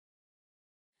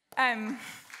Yeah.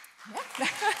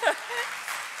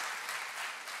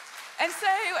 And so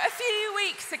a few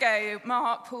weeks ago,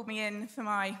 Mark pulled me in for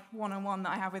my one-on-one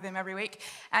that I have with him every week.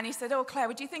 And he said, Claire,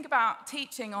 would you think about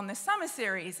teaching on this summer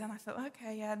series? And I thought,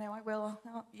 okay, yeah, no, I will.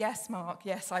 Oh, yes, Mark,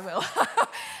 yes, I will.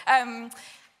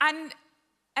 And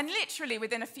literally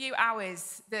within a few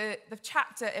hours, the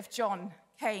chapter of John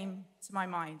came to my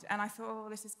mind. And I thought,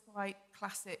 this is quite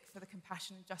classic for the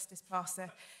Compassion and Justice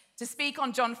pastor to speak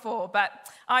on John 4, but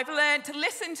I've learned to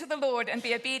listen to the Lord and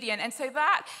be obedient. And so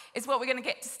that is what we're going to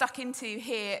get stuck into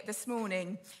here this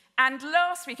morning. And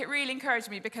last week, it really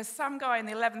encouraged me because some guy in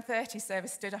the 11:30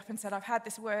 service stood up and said, I've had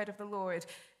this word of the Lord,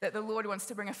 that the Lord wants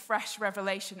to bring a fresh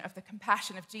revelation of the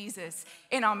compassion of Jesus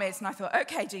in our midst. And I thought,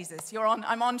 okay, Jesus,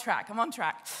 I'm on track.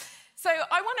 So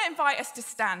I want to invite us to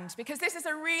stand because this is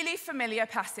a really familiar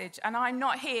passage. And I'm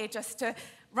not here just to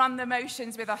run the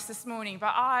motions with us this morning,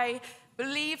 but I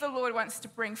believe the Lord wants to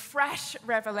bring fresh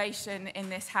revelation in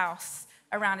this house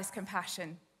around his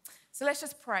compassion. So let's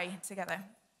just pray together.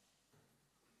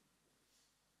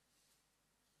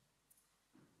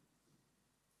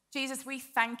 Jesus, we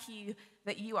thank you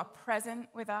that you are present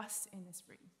with us in this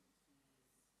room.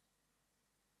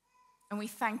 And we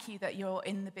thank you that you're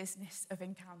in the business of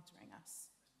encountering us.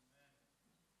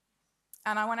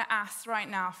 And I want to ask right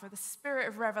now for the spirit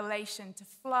of revelation to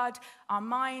flood our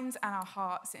minds and our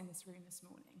hearts in this room this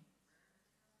morning.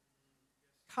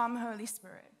 Come, Holy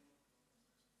Spirit.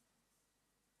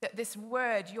 That this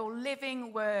word, your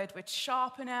living word, would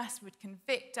sharpen us, would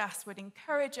convict us, would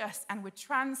encourage us, and would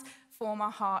transform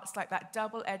our hearts like that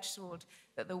double-edged sword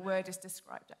that the word is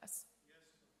described as.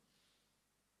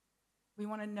 We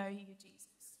want to know you, Jesus.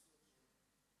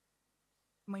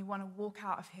 And we want to walk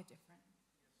out of here different.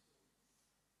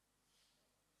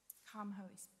 Come,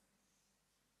 Holy Spirit.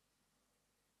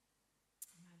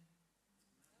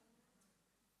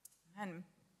 Amen. Amen.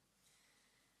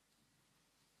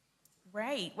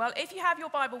 Great. Well, if you have your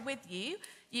Bible with you,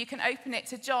 you can open it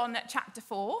to John chapter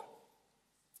 4.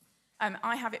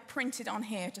 I have it printed on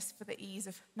here just for the ease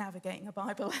of navigating a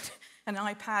Bible and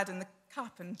an iPad and the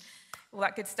cup and all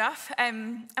that good stuff.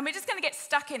 And we're just going to get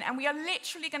stuck in, and we are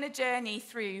literally going to journey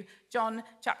through John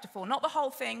chapter 4. Not the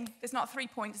whole thing. There's not 3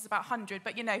 points. It's about 100,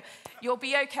 but you'll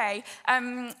be okay.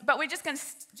 But we're just going to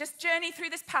just journey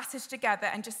through this passage together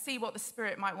and just see what the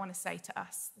Spirit might want to say to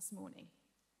us this morning.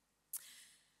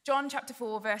 John chapter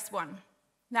 4, verse 1.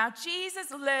 Now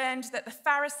Jesus learned that the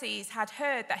Pharisees had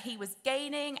heard that he was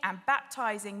gaining and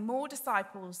baptizing more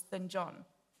disciples than John.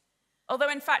 Although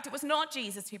in fact it was not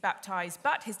Jesus who baptized,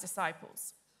 but his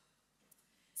disciples.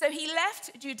 So he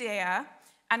left Judea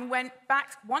and went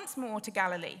back once more to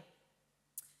Galilee.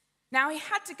 Now he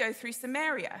had to go through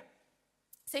Samaria.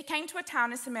 So he came to a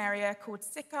town in Samaria called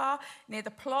Sychar, near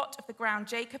the plot of the ground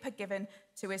Jacob had given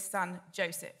to his son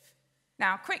Joseph.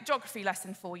 Now, quick geography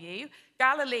lesson for you.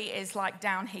 Galilee is like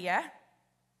down here,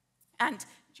 and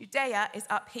Judea is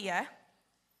up here,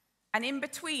 and in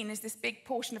between is this big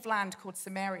portion of land called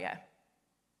Samaria.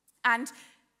 And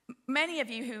many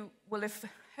of you who will have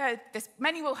heard this,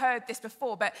 many will have heard this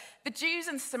before, but the Jews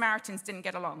and the Samaritans didn't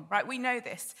get along, right? We know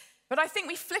this. But I think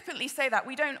we flippantly say that.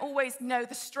 We don't always know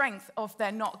the strength of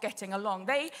their not getting along.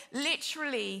 They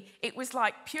literally, it was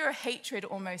like pure hatred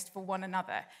almost for one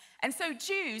another. And so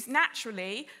Jews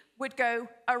naturally would go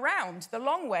around the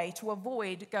long way to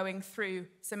avoid going through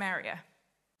Samaria.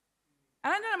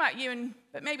 And I don't know about you,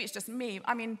 but maybe it's just me.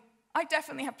 I mean, I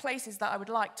definitely have places that I would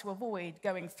like to avoid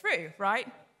going through,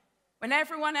 right? When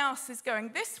everyone else is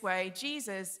going this way,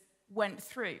 Jesus went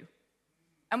through.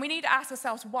 And we need to ask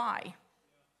ourselves why.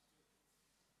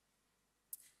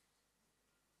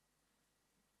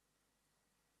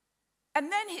 And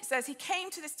then it says he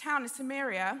came to this town in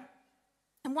Samaria,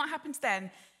 and what happens then?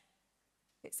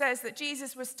 It says that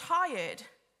Jesus was tired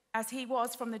as he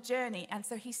was from the journey, and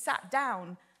so he sat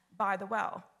down by the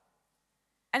well.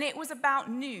 And it was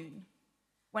about noon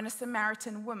when a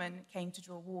Samaritan woman came to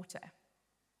draw water.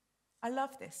 I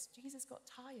love this. Jesus got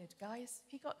tired, guys.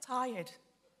 He got tired.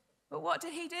 But what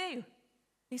did he do?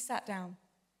 He sat down.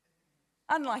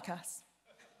 Unlike us,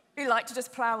 we like to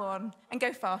just plow on and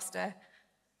go faster.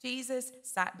 Jesus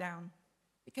sat down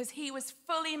because he was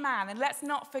fully man. And let's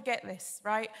not forget this,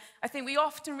 right? I think we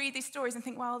often read these stories and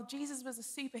think, well, Jesus was a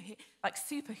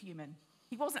superhuman.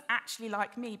 He wasn't actually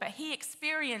like me, but he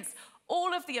experienced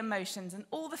all of the emotions and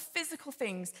all the physical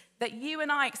things that you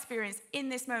and I experience in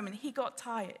this moment. He got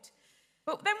tired.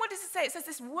 But then what does it say? It says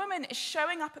this woman is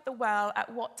showing up at the well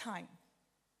at what time?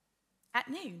 At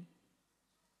noon.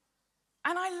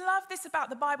 And I love this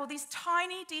about the Bible, these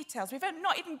tiny details. We've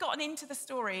not even gotten into the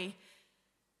story,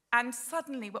 and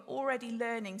suddenly we're already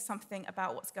learning something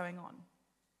about what's going on.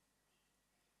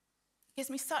 Gives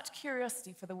me such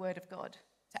curiosity for the word of God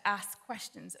to ask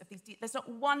questions of these. There's not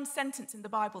one sentence in the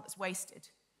Bible that's wasted.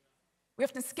 We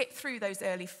often skip through those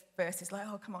early verses like,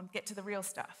 oh, come on, get to the real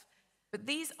stuff. But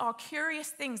these are curious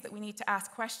things that we need to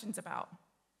ask questions about.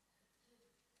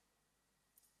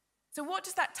 So what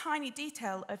does that tiny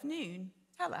detail of noon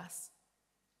tell us?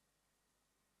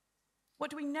 What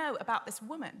do we know about this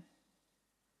woman?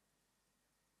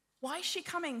 Why is she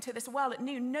coming to this well at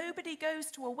noon? Nobody goes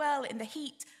to a well in the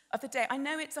heat of the day. I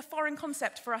know it's a foreign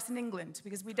concept for us in England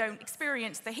because we don't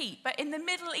experience the heat. But in the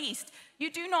Middle East,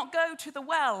 you do not go to the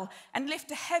well and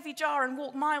lift a heavy jar and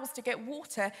walk miles to get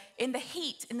water in the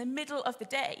heat in the middle of the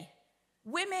day.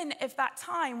 Women of that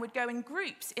time would go in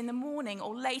groups in the morning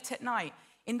or late at night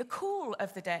in the cool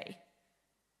of the day.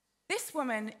 This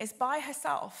woman is by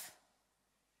herself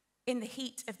in the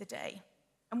heat of the day.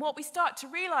 And what we start to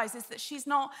realize is that she's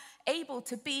not able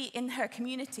to be in her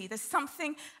community. There's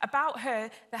something about her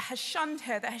that has shunned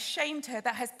her, that has shamed her,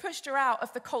 that has pushed her out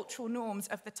of the cultural norms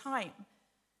of the time.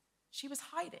 She was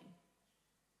hiding.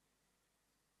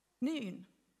 Noon.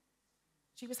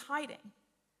 She was hiding.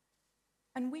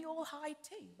 And we all hide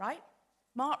too, right?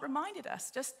 Mark reminded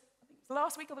us just, I think it was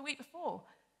last week or the week before,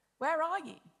 where are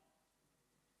you?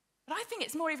 But I think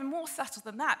it's even more subtle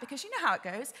than that, because you know how it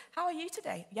goes. How are you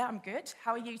today? Yeah, I'm good.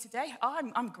 How are you today?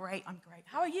 Oh, I'm great.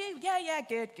 How are you? Yeah,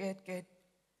 good.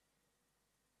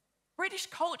 British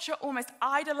culture almost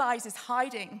idolizes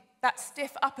hiding, that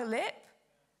stiff upper lip.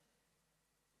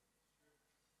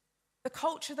 The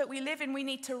culture that we live in, we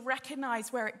need to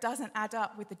recognize where it doesn't add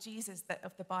up with the Jesus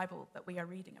of the Bible that we are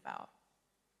reading about.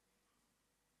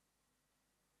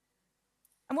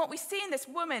 And what we see in this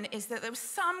woman is that there was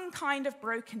some kind of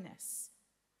brokenness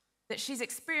that she's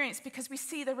experienced, because we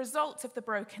see the results of the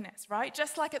brokenness, right?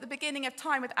 Just like at the beginning of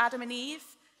time with Adam and Eve,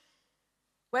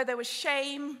 where there was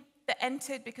shame that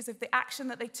entered because of the action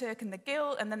that they took and the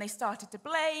guilt, and then they started to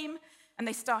blame, and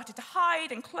they started to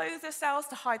hide and clothe themselves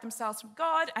to hide themselves from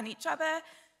God and each other.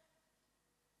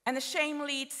 And the shame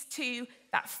leads to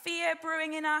that fear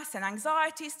brewing in us, and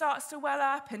anxiety starts to well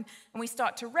up, and we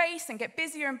start to race and get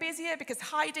busier and busier because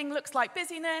hiding looks like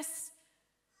busyness.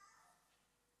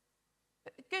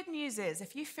 But the good news is,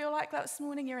 if you feel like that this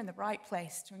morning, you're in the right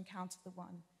place to encounter the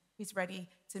one who's ready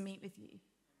to meet with you.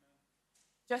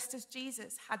 Just as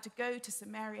Jesus had to go to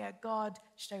Samaria, God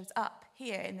shows up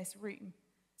here in this room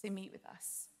to meet with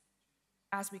us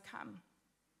as we come.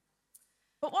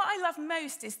 But what I love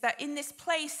most is that in this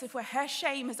place of where her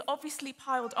shame has obviously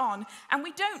piled on, and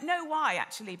we don't know why,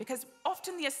 actually, because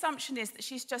often the assumption is that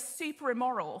she's just super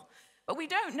immoral. But we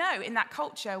don't know in that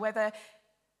culture whether,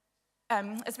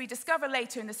 as we discover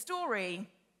later in the story,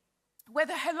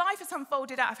 whether her life has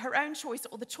unfolded out of her own choice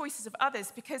or the choices of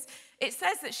others, because it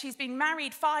says that she's been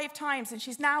married 5 times and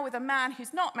she's now with a man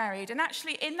who's not married. And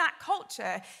actually, in that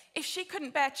culture, if she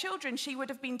couldn't bear children, she would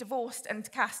have been divorced and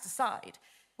cast aside.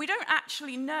 We don't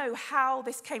actually know how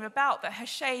this came about, that her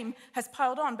shame has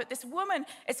piled on, but this woman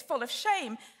is full of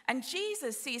shame, and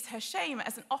Jesus sees her shame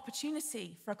as an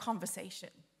opportunity for a conversation.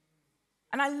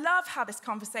 And I love how this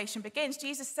conversation begins.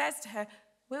 Jesus says to her,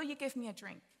 "Will you give me a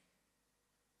drink?"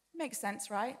 Makes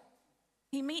sense, right?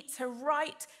 He meets her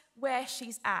right where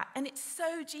she's at, and it's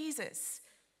so Jesus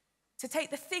to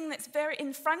take the thing that's very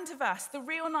in front of us, the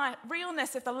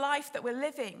realness of the life that we're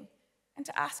living, and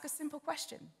to ask a simple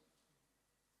question.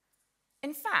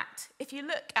 In fact, if you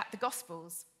look at the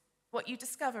Gospels, what you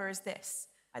discover is this.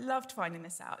 I loved finding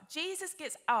this out. Jesus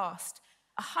gets asked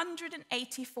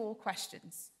 184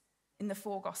 questions in the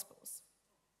 4 Gospels.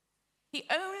 He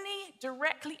only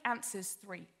directly answers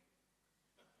 3.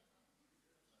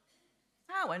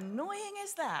 How annoying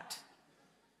is that?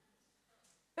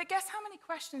 But guess how many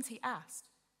questions he asked?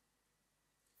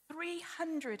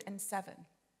 307.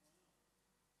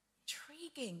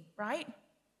 Intriguing, right?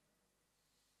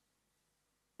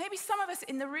 Maybe some of us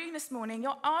in the room this morning,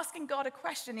 you're asking God a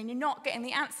question and you're not getting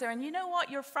the answer. And you know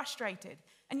what? You're frustrated.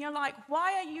 And you're like,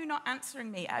 why are you not answering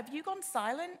me? Have you gone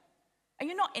silent? Are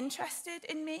you not interested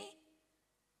in me?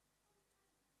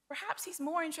 Perhaps he's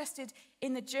more interested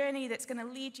in the journey that's going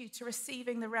to lead you to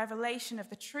receiving the revelation of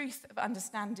the truth of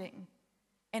understanding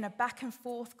in a back and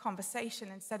forth conversation,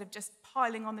 instead of just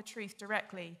piling on the truth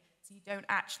directly so you don't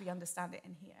actually understand it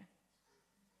in here.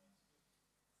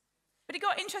 But it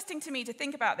got interesting to me to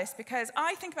think about this, because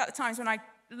I think about the times when I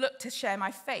look to share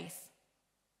my faith.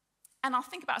 And I'll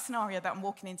think about a scenario that I'm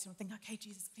walking into and think, okay,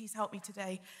 Jesus, please help me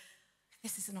today.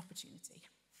 This is an opportunity.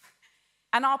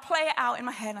 And I'll play it out in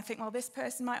my head, and I think, well, this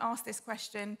person might ask this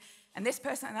question, and this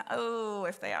person, and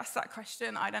if they ask that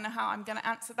question, I don't know how I'm going to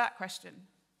answer that question.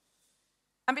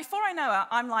 And before I know it,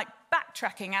 I'm like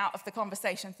backtracking out of the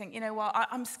conversation, think, you know what,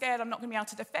 I'm scared I'm not going to be able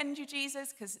to defend you,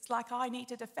 Jesus, because it's like I need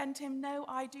to defend him. No,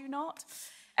 I do not.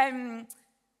 But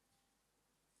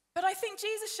I think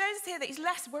Jesus shows us here that he's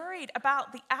less worried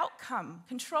about the outcome,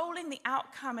 controlling the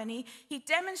outcome, and he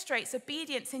demonstrates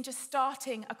obedience in just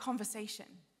starting a conversation.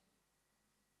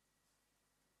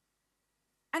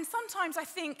 And sometimes I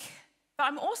think that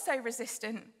I'm also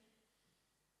resistant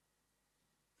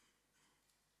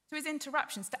to his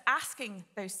interruptions, to asking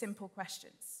those simple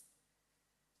questions,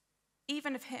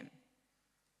 even of him.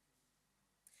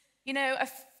 You know,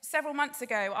 several months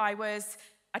ago, I'd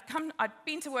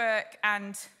been to work,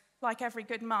 and like every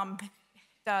good mum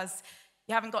does,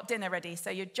 you haven't got dinner ready, so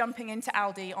you're jumping into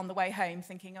Aldi on the way home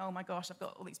thinking, oh my gosh, I've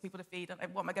got all these people to feed,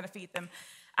 what am I going to feed them?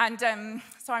 And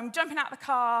so I'm jumping out of the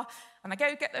car, and I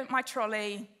go get my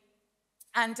trolley,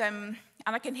 and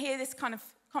I can hear this kind of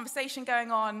conversation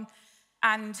going on,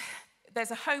 and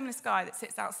there's a homeless guy that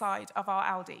sits outside of our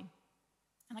Aldi.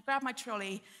 And I grab my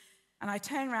trolley, and I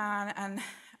turn around, and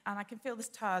I can feel this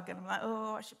tug, and I'm like,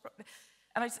 oh, I should probably...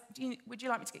 And I said, would you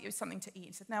like me to get you something to eat?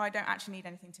 He said, no, I don't actually need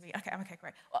anything to eat. Okay,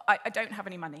 great. Well, I don't have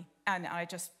any money. And I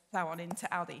just plow on into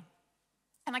Aldi.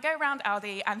 And I go around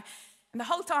Aldi, and the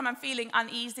whole time I'm feeling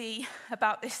uneasy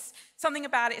about this. Something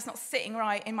about it is not sitting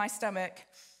right in my stomach.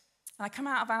 And I come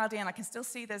out of Aldi, and I can still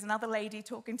see there's another lady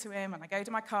talking to him. And I go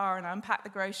to my car, and I unpack the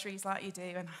groceries like you do.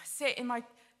 And I sit in my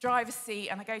driver's seat,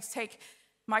 and I go to take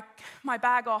my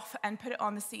bag off and put it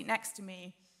on the seat next to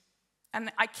me. And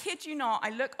I kid you not, I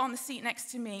look on the seat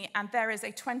next to me, and there is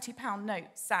a £20 note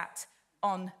sat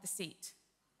on the seat.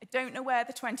 I don't know where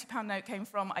the £20 note came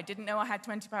from. I didn't know I had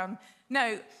 £20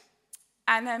 note.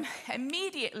 And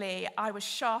immediately I was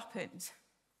sharpened.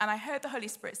 And I heard the Holy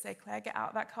Spirit say, Claire, get out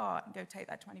of that car and go take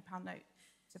that £20 note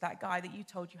to that guy that you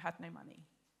told you had no money.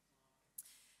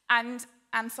 And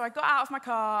so I got out of my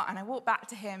car, and I walked back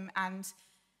to him, and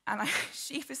I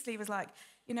sheepishly was like,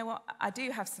 you know what, I do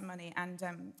have some money, and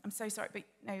I'm so sorry, but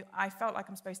I felt like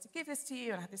I'm supposed to give this to you,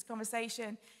 and I had this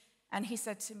conversation. And he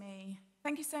said to me,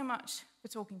 thank you so much for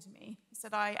talking to me. He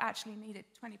said, I actually needed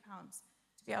 £20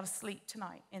 to be able to sleep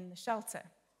tonight in the shelter.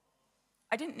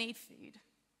 I didn't need food.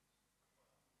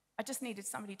 I just needed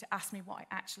somebody to ask me what I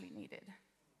actually needed,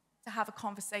 to have a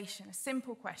conversation, a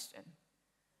simple question.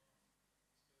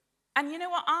 And you know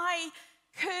what, I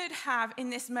could have in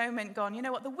this moment gone, you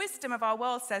know what, the wisdom of our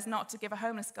world says not to give a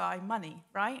homeless guy money,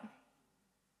 right?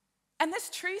 And there's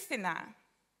truth in that.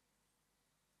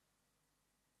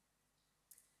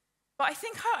 But I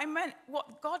think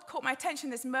what God caught my attention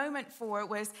this moment for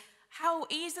was how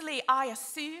easily I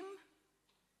assume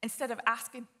instead of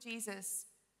asking Jesus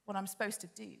what I'm supposed to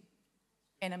do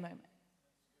in a moment.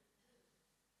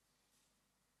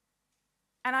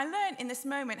 And I learned in this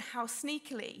moment how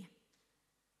sneakily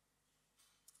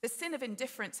the sin of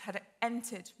indifference had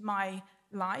entered my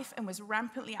life and was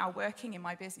rampantly outworking in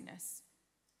my busyness.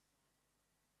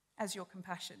 As your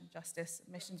compassion, justice,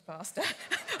 and missions pastor.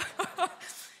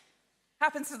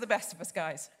 Happens to the best of us,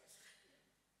 guys.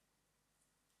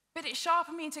 But it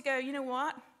sharpened me to go, you know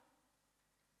what?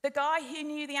 The guy who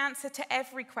knew the answer to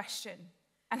every question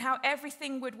and how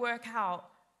everything would work out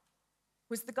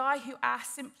was the guy who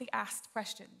simply asked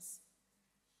questions.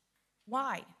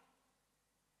 Why?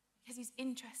 Because he's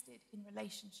interested in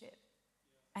relationship,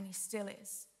 and he still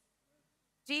is.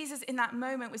 Jesus in that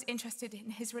moment was interested in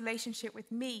his relationship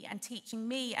with me and teaching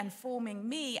me and forming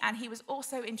me, and he was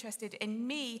also interested in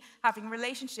me having a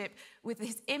relationship with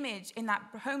his image in that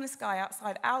homeless guy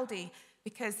outside Aldi,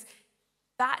 because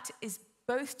that is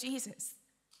both Jesus.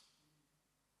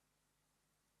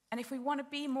 And if we want to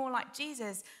be more like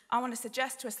Jesus, I want to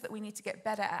suggest to us that we need to get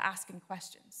better at asking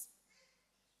questions.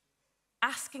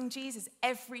 Asking Jesus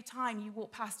every time you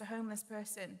walk past a homeless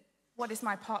person, what is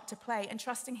my part to play? And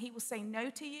trusting he will say no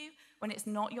to you when it's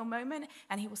not your moment,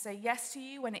 and he will say yes to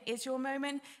you when it is your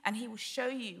moment, and he will show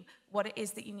you what it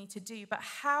is that you need to do. But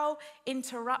how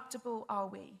interruptible are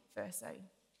we, verso?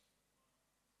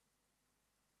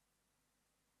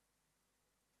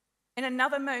 In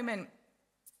another moment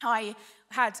I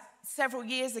had several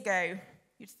years ago,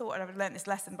 you'd thought I would have learned this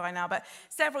lesson by now, but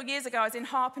several years ago I was in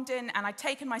Harpenden, and I'd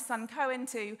taken my son Cohen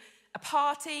to a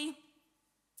party.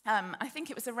 I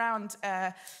think it was around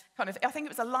I think it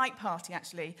was a light party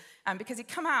actually, because he'd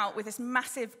come out with this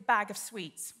massive bag of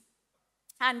sweets.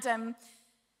 And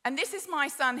this is my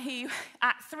son who,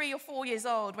 at 3 or 4 years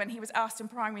old, when he was asked in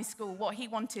primary school what he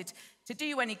wanted to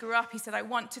do when he grew up, he said, I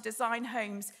want to design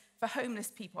homes for homeless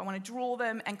people. I want to draw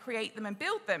them and create them and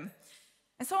build them.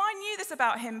 And so I knew this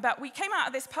about him, but we came out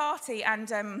of this party,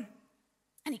 and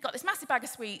And he got this massive bag of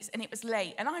sweets, and it was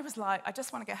late. And I was like, I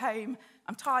just want to go home.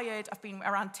 I'm tired. I've been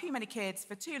around too many kids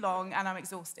for too long, and I'm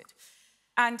exhausted.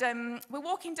 And we're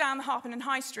walking down the Harpenden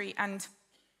High Street, and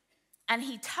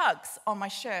he tugs on my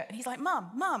shirt. And he's like,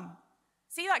 Mum,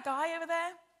 see that guy over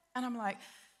there? And I'm like,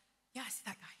 yeah, I see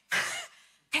that guy.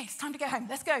 Okay, it's time to go home.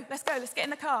 Let's go, let's get in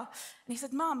the car. And he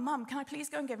said, Mum, can I please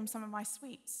go and give him some of my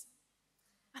sweets?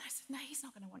 And I said, no, he's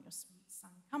not going to want your sweets, son.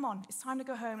 Come on, it's time to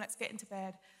go home. Let's get into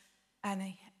bed.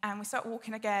 And we start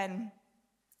walking again, and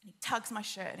he tugs my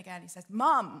shirt, and again he says,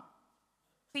 Mum,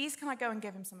 please can I go and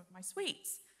give him some of my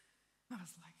sweets? I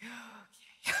was like, oh,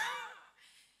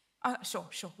 okay.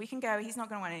 Sure, we can go. He's not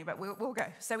going to want any, but we'll go.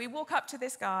 So we walk up to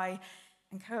this guy,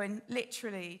 and Cohen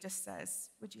literally just says,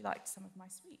 would you like some of my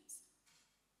sweets?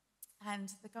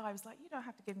 And the guy was like, you don't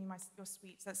have to give me your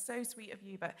sweets. That's so sweet of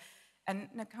you. And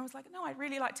Cohen was like, no, I'd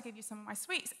really like to give you some of my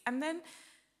sweets. And then,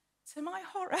 to my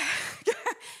horror,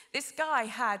 this guy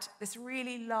had this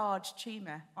really large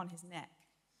tumor on his neck.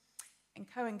 And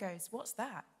Cohen goes, what's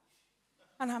that?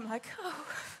 And I'm like, oh.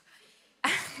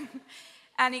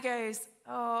 And he goes,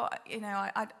 oh,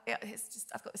 it's just,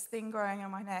 I've got this thing growing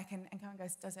on my neck. And Cohen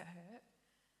goes, does it hurt?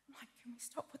 I'm like, can we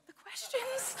stop with the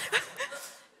questions?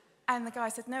 And the guy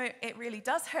said, no, it really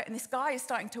does hurt. And this guy is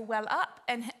starting to well up.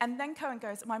 And then Cohen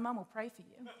goes, my mum will pray for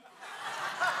you.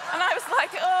 And I was like,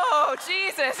 oh,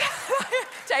 Jesus,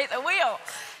 take the wheel.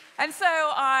 And so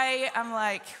I am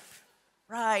like,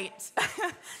 right.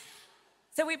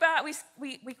 So we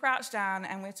crouched down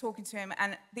and we're talking to him.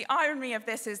 And the irony of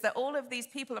this is that all of these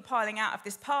people are piling out of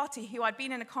this party who I'd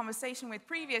been in a conversation with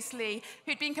previously,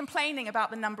 who'd been complaining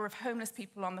about the number of homeless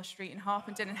people on the street in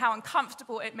Harpenden and how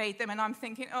uncomfortable it made them. And I'm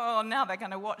thinking, oh, now they're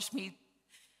going to watch me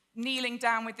kneeling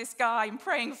down with this guy and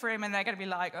praying for him, and they're going to be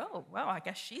like, oh, well, I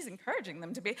guess she's encouraging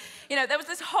them to be. There was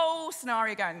this whole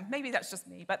scenario going. Maybe that's just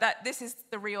me, but this is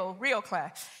the real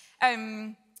Claire.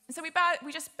 And so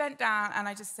we just bent down, and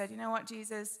I just said, you know what,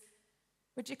 Jesus,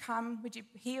 would you come? Would you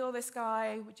heal this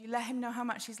guy? Would you let him know how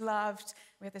much he's loved?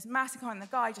 We had this massacre, and the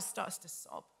guy just starts to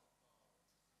sob.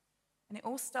 And it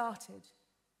all started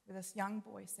with this young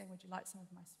boy saying, would you like some of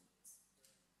my sweets?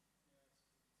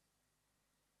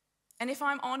 And if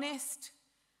I'm honest,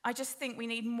 I just think we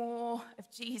need more of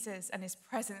Jesus and his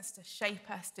presence to shape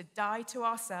us, to die to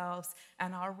ourselves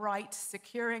and our right to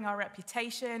securing our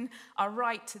reputation, our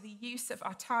right to the use of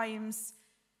our times,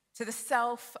 to the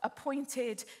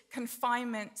self-appointed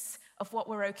confinements of what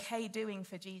we're okay doing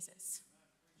for Jesus.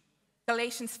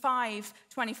 Galatians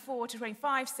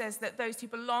 5:24-25 says that those who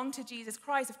belong to Jesus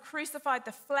Christ have crucified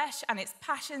the flesh and its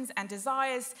passions and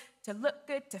desires to look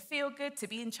good, to feel good, to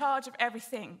be in charge of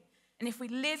everything. And if we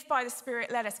live by the Spirit,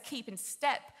 let us keep in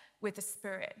step with the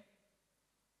Spirit.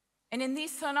 And in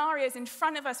these scenarios, in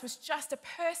front of us was just a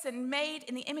person made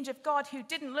in the image of God who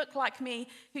didn't look like me,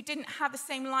 who didn't have the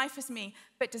same life as me,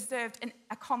 but deserved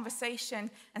a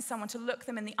conversation and someone to look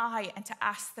them in the eye and to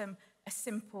ask them a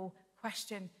simple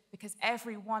question, because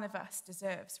every one of us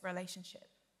deserves relationship.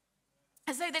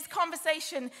 And so this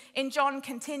conversation in John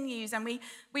continues, and we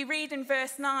read in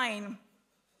verse 9,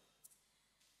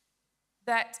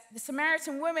 that the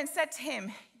Samaritan woman said to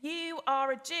him, you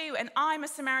are a Jew and I'm a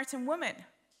Samaritan woman.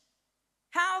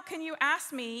 How can you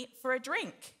ask me for a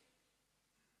drink?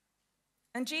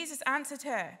 And Jesus answered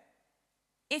her,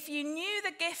 if you knew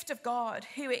the gift of God,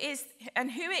 who it is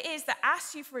that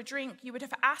asks you for a drink, you would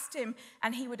have asked him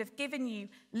and he would have given you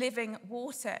living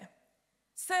water.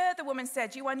 Sir, the woman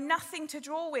said, you are nothing to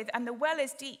draw with and the well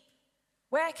is deep.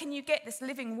 Where can you get this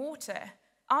living water?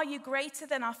 Are you greater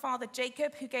than our father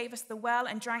Jacob, who gave us the well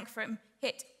and drank from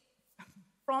it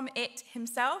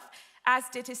himself, as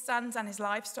did his sons and his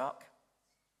livestock?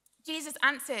 Jesus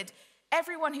answered,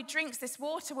 everyone who drinks this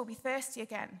water will be thirsty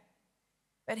again.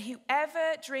 But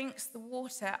whoever drinks the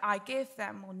water I give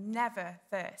them will never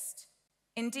thirst.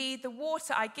 Indeed, the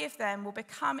water I give them will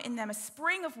become in them a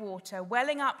spring of water,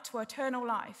 welling up to eternal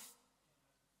life.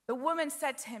 The woman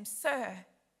said to him, Sir,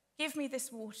 give me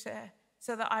this water,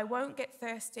 so that I won't get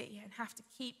thirsty and have to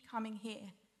keep coming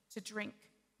here to drink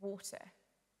water.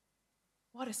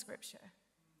 What a scripture.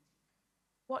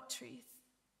 What truth.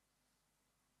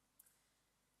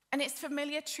 And it's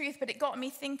familiar truth, but it got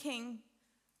me thinking.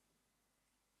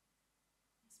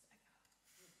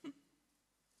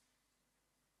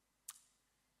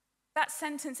 That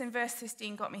sentence in verse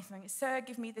 15 got me thinking, Sir,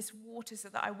 give me this water so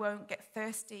that I won't get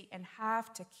thirsty and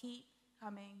have to keep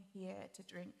coming here to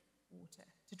drink water,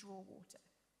 to draw water.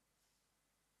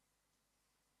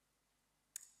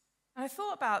 And I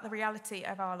thought about the reality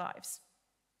of our lives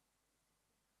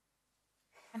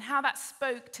and how that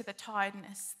spoke to the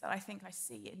tiredness that I think I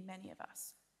see in many of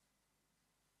us.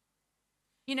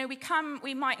 You know,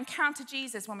 we might encounter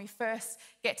Jesus when we first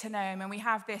get to know him, and we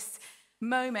have this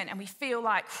moment and we feel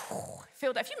like,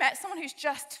 feel that if you met someone who's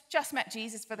just met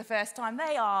Jesus for the first time,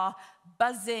 they are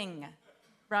buzzing,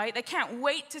 right? They can't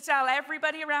wait to tell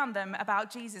everybody around them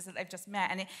about Jesus that they've just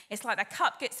met. And it's like their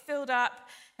cup gets filled up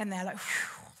and they're like,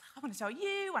 I want to tell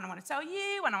you, and I want to tell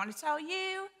you, and I want to tell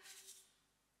you.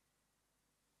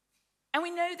 And we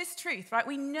know this truth, right?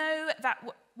 We know that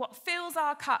what fills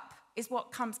our cup is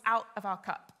what comes out of our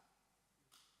cup.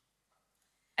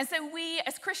 And so we,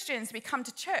 as Christians, we come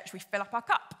to church, we fill up our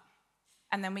cup.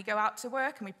 And then we go out to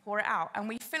work and we pour it out. And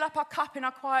we fill up our cup in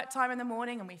our quiet time in the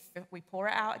morning and we pour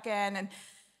it out again. And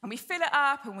we fill it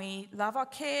up and we love our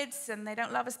kids and they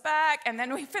don't love us back. And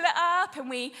then we fill it up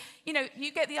and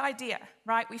you get the idea,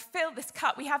 right? We fill this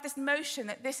cup. We have this notion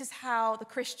that this is how the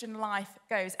Christian life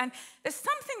goes. And there's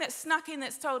something that's snuck in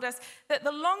that's told us that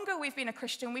the longer we've been a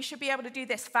Christian, we should be able to do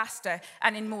this faster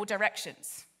and in more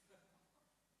directions.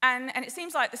 And it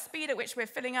seems like the speed at which we're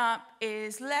filling up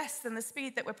is less than the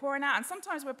speed that we're pouring out. And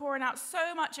sometimes we're pouring out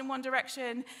so much in one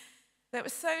direction that we're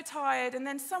so tired, and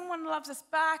then someone loves us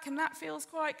back, and that feels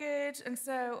quite good. And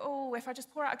so, if I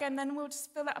just pour out again, then we'll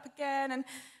just fill it up again. And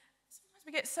sometimes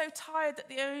we get so tired that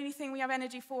the only thing we have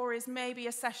energy for is maybe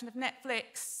a session of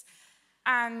Netflix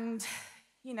and,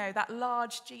 that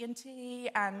large G&T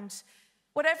and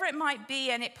whatever it might be,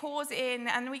 and it pours in,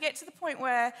 and we get to the point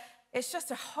where it's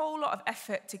just a whole lot of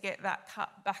effort to get that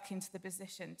cup back into the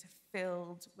position to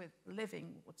filled with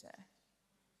living water.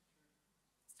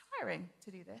 It's tiring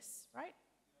to do this, right?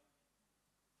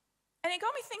 And it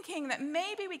got me thinking that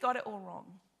maybe we got it all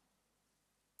wrong.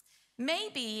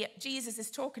 Maybe Jesus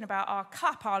is talking about our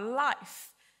cup, our life,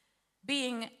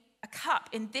 being a cup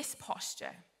in this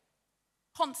posture,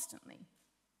 constantly,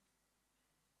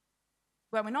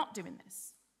 where we're not doing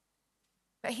this.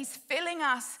 But he's filling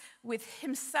us with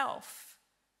himself.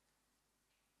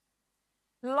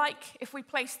 Like if we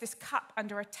place this cup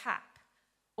under a tap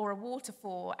or a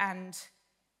waterfall, and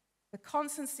the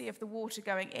constancy of the water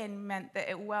going in meant that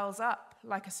it wells up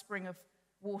like a spring of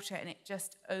water and it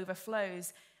just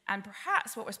overflows. And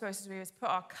perhaps what we're supposed to do is put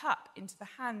our cup into the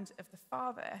hand of the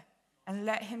Father and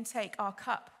let him take our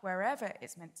cup wherever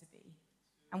it's meant to be.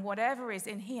 And whatever is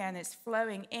in here and it's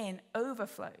flowing in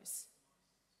overflows.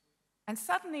 And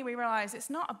suddenly we realize it's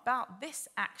not about this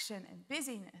action and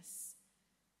busyness,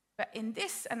 but in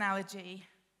this analogy,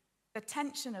 the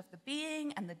tension of the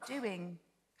being and the doing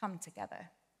come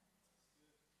together.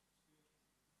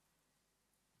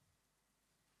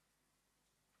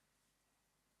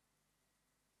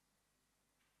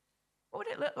 What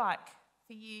would it look like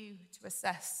for you to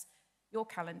assess your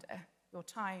calendar, your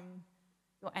time,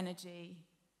 your energy,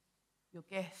 your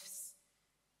gifts,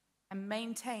 and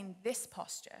maintain this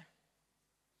posture?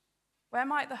 Where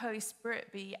might the Holy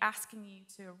Spirit be asking you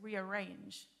to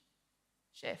rearrange,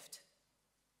 shift,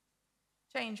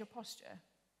 change your posture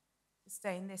to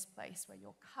stay in this place where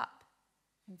your cup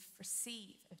can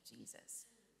receive of Jesus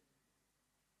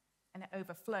and it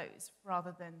overflows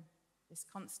rather than this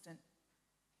constant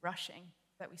rushing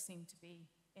that we seem to be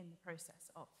in the process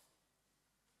of?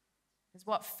 Because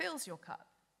what fills your cup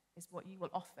is what you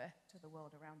will offer to the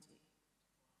world around you.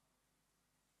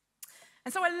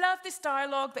 And so I love this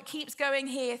dialogue that keeps going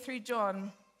here through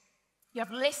John. You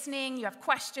have listening, you have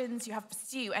questions, you have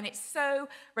pursuit, and it's so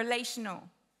relational.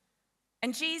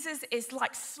 And Jesus is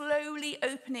like slowly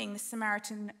opening the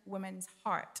Samaritan woman's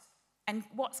heart. And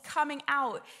what's coming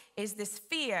out is this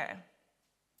fear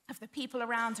of the people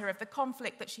around her, of the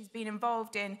conflict that she's been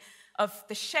involved in, of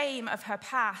the shame of her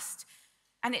past.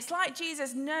 And it's like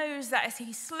Jesus knows that as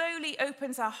he slowly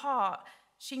opens her heart,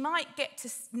 she might get to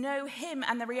know him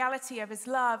and the reality of his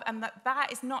love, and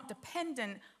that is not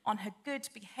dependent on her good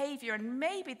behavior, and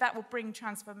maybe that will bring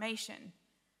transformation.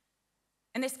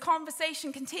 And this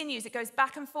conversation continues. It goes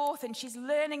back and forth, and she's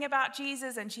learning about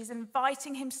Jesus, and she's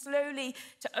inviting him slowly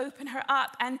to open her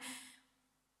up. And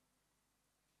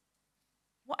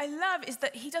what I love is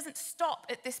that he doesn't stop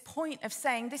at this point of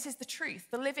saying, this is the truth.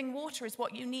 The living water is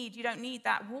what you need. You don't need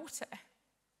that water.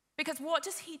 Because what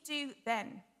does he do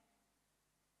then?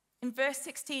 In verse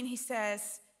 16, he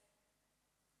says,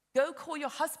 go call your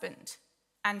husband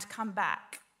and come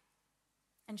back.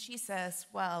 And she says,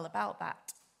 well, about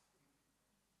that,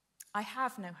 I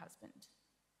have no husband.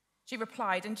 She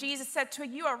replied, and Jesus said to her,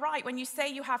 you are right when you say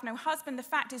you have no husband. The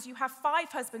fact is you have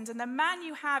 5 husbands, and the man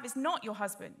you have is not your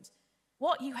husband.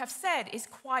 What you have said is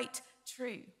quite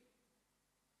true.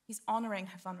 He's honoring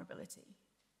her vulnerability.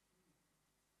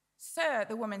 Sir,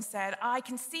 the woman said, I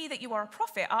can see that you are a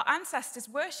prophet. Our ancestors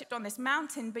worshipped on this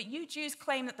mountain, but you Jews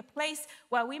claim that the place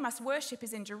where we must worship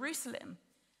is in Jerusalem.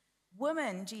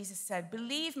 "Woman," Jesus said,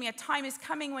 "believe me, a time is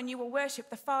coming when you will worship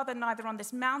the Father neither on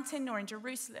this mountain nor in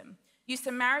Jerusalem. You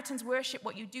Samaritans worship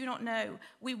what you do not know.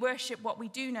 We worship what we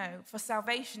do know, for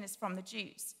salvation is from the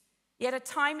Jews. Yet a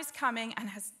time is coming and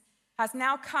has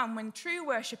now come when true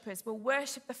worshippers will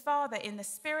worship the Father in the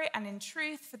Spirit and in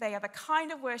truth, for they are the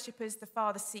kind of worshippers the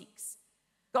Father seeks.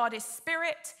 God is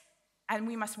spirit, and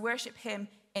we must worship him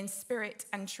in spirit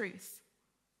and truth."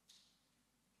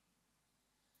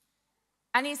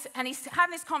 And he's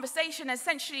having this conversation.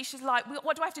 Essentially, she's like,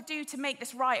 "What do I have to do to make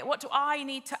this right? What do I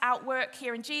need to outwork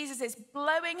here?" And Jesus is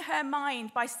blowing her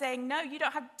mind by saying, "No, you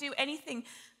don't have to do anything."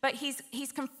 But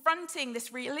he's confronting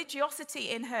this religiosity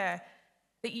in her,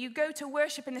 that you go to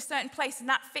worship in a certain place and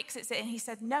that fixes it. And he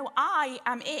said, "No, I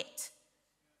am it."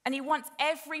 And he wants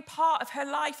every part of her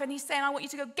life. And he's saying, "I want you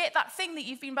to go get that thing that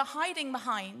you've been hiding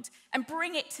behind and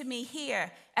bring it to me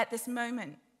here at this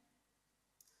moment."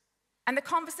 And the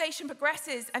conversation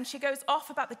progresses, and she goes off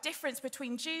about the difference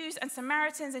between Jews and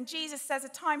Samaritans. And Jesus says a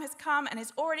time has come and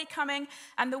is already coming.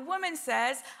 And the woman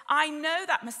says, "I know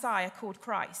that Messiah called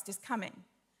Christ is coming.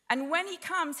 And when he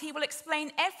comes, he will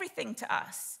explain everything to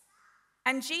us."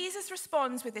 And Jesus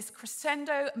responds with this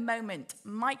crescendo moment,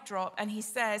 mic drop, and he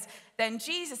says, "Then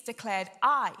Jesus declared,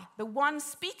 I, the one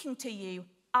speaking to you,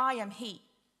 I am he."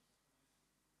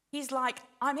 He's like,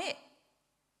 "I'm it.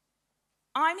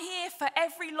 I'm here for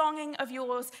every longing of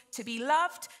yours to be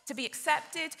loved, to be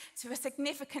accepted, to a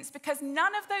significance," because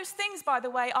none of those things, by the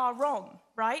way, are wrong,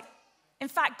 right? In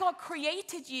fact, God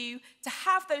created you to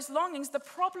have those longings. The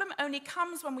problem only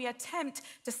comes when we attempt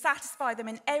to satisfy them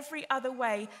in every other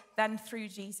way than through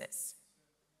Jesus.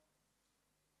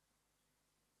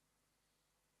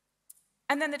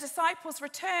 And then the disciples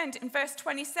returned in verse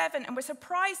 27 and were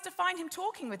surprised to find him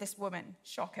talking with this woman.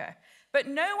 Shocker. But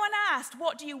no one asked,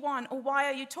 "What do you want?" or "Why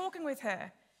are you talking with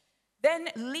her?"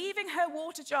 Then, leaving her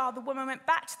water jar, the woman went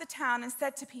back to the town and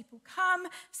said to people, "Come,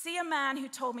 see a man who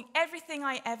told me everything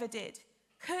I ever did.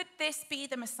 Could this be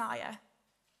the Messiah?"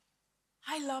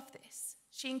 I love this.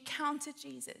 She encountered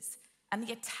Jesus, and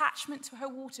the attachment to her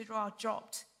water jar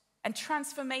dropped, and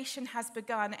transformation has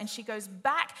begun. And she goes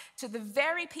back to the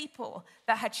very people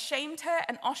that had shamed her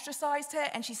and ostracized her,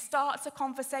 and she starts a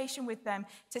conversation with them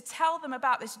to tell them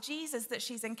about this Jesus that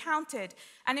she's encountered.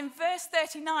 And in verse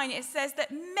 39, it says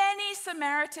that many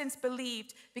Samaritans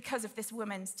believed because of this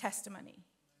woman's testimony.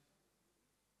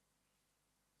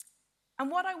 And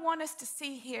what I want us to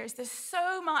see here is there's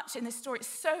so much in this story. It's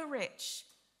so rich.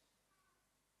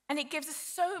 And it gives us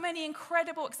so many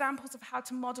incredible examples of how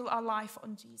to model our life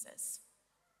on Jesus.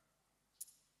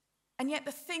 And yet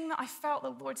the thing that I felt the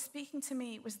Lord speaking to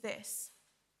me was this: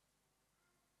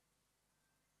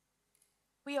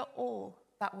 we are all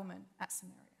that woman at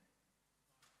Samaria.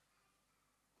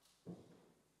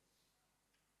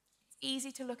 It's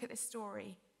easy to look at this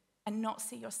story and not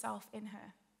see yourself in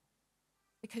her,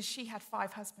 because she had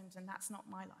 5 husbands, and that's not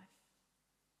my life.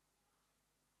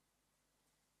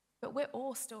 But we're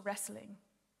all still wrestling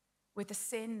with the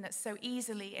sin that so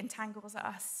easily entangles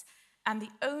us. And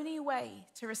the only way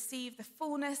to receive the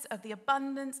fullness of the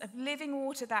abundance of living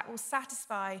water that will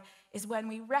satisfy is when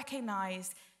we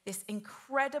recognize this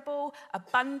incredible,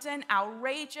 abundant,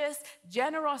 outrageous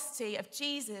generosity of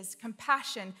Jesus'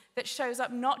 compassion that shows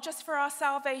up not just for our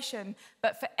salvation,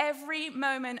 but for every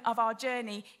moment of our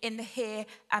journey in the here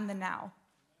and the now.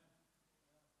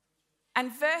 And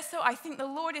I think the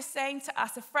Lord is saying to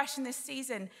us afresh in this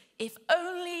season, if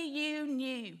only you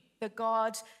knew the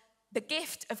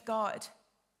gift of God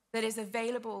that is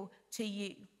available to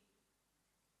you.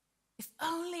 If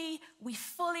only we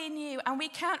fully knew, and we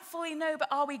can't fully know,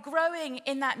 but are we growing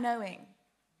in that knowing?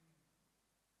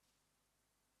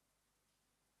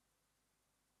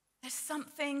 There's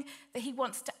something that he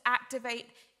wants to activate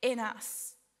in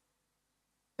us.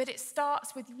 But it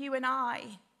starts with you and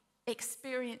I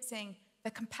experiencing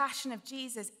the compassion of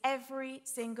Jesus every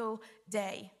single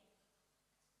day,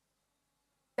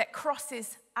 that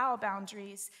crosses our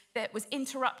boundaries, that was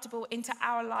interruptible into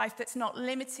our life, that's not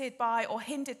limited by or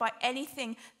hindered by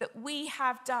anything that we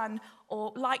have done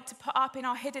or like to put up in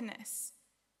our hiddenness.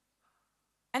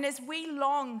 And as we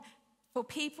long for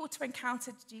people to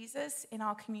encounter Jesus in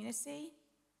our community,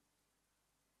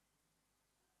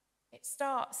 it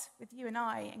starts with you and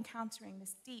I encountering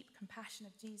this deep compassion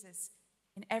of Jesus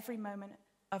in every moment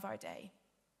of our day.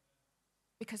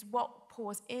 Because what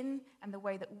pours in and the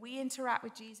way that we interact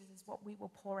with Jesus is what we will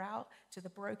pour out to the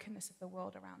brokenness of the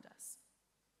world around us.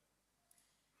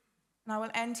 And I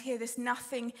will end here.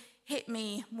 Nothing hit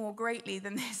me more greatly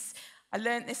than this. I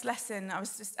learned this lesson.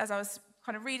 As I was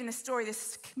kind of reading the story,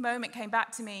 this moment came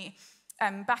back to me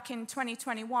back in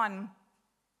 2021.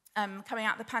 coming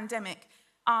out of the pandemic,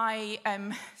 I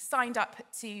signed up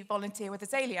to volunteer with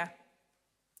Azalea.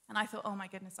 And I thought, oh my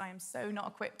goodness, I am so not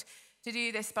equipped to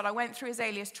do this. But I went through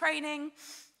Azalea's training,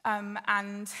 and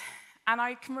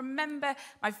I can remember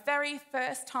my very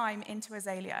first time into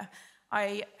Azalea.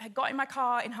 I had got in my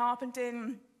car in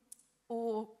Harpenden,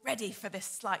 all ready for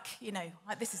this, like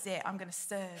this is it, I'm going to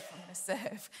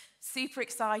serve. Super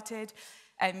excited.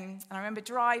 And I remember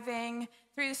driving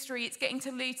through the streets, getting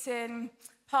to Luton,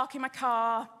 parking my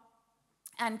car,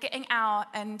 and getting out,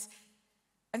 and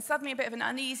suddenly a bit of an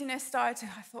uneasiness started.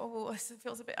 I thought, oh, this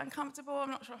feels a bit uncomfortable.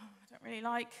 I'm not sure, I don't really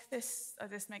like this.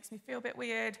 This makes me feel a bit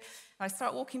weird. And I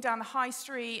start walking down the high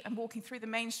street and walking through the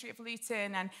main street of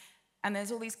Luton, and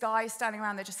there's all these guys standing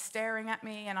around, they're just staring at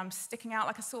me, and I'm sticking out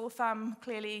like a sore thumb,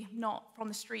 clearly not from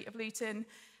the street of Luton.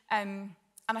 And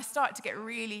I started to get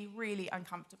really, really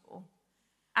uncomfortable.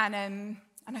 And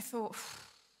I thought,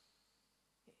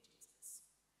 Jesus,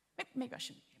 maybe I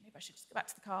shouldn't. Maybe I should just go back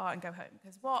to the car and go home,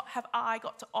 because what have I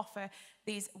got to offer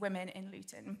these women in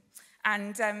Luton?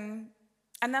 And then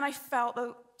I felt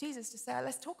that Jesus just said,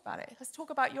 let's talk about it. Let's talk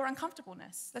about your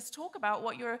uncomfortableness. Let's talk about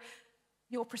what your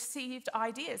perceived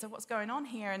ideas of what's going on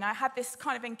here. And I had this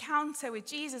kind of encounter with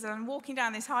Jesus, and I'm walking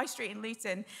down this high street in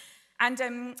Luton. And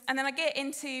then I get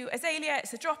into Azalea,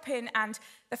 it's a drop-in, and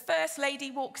the first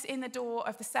lady walks in the door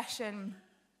of the session.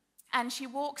 And she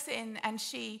walks in, and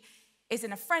she is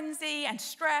in a frenzy and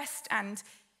stressed, and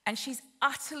she's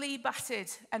utterly battered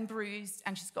and bruised,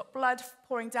 and she's got blood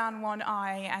pouring down one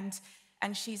eye,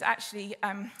 and she's actually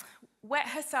wet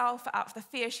herself out of the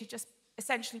fear she'd just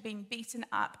essentially been beaten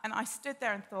up. And I stood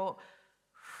there and thought,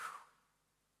 whew.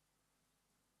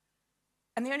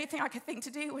 And the only thing I could think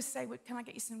to do was say, well, can I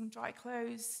get you some dry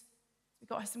clothes? We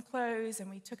got her some clothes, and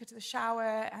we took her to the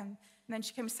shower, and then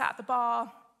she came and sat at the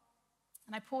bar,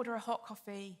 and I poured her a hot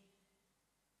coffee.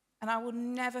 And I will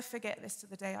never forget this to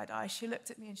the day I die. She looked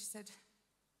at me and she said,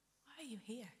 why are you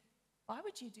here? Why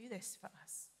would you do this for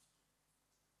us?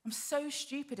 I'm so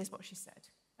stupid, is what she said.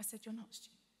 I said, you're not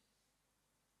stupid.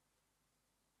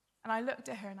 And I looked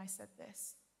at her and I said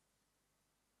this.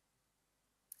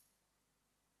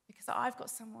 Because I've got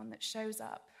someone that shows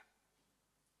up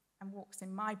and walks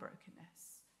in my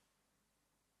brokenness.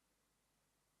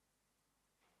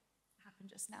 It happened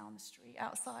just now on the street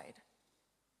outside.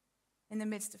 In the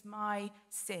midst of my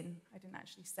sin. I didn't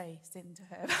actually say sin to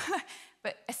her.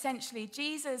 But essentially,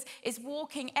 Jesus is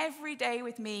walking every day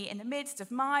with me in the midst of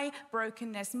my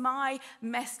brokenness, my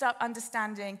messed up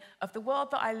understanding of the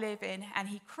world that I live in. And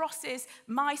he crosses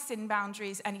my sin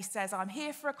boundaries and he says, I'm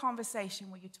here for a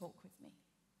conversation. Will you talk with me?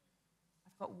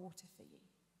 I've got water for you.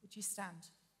 Would you stand?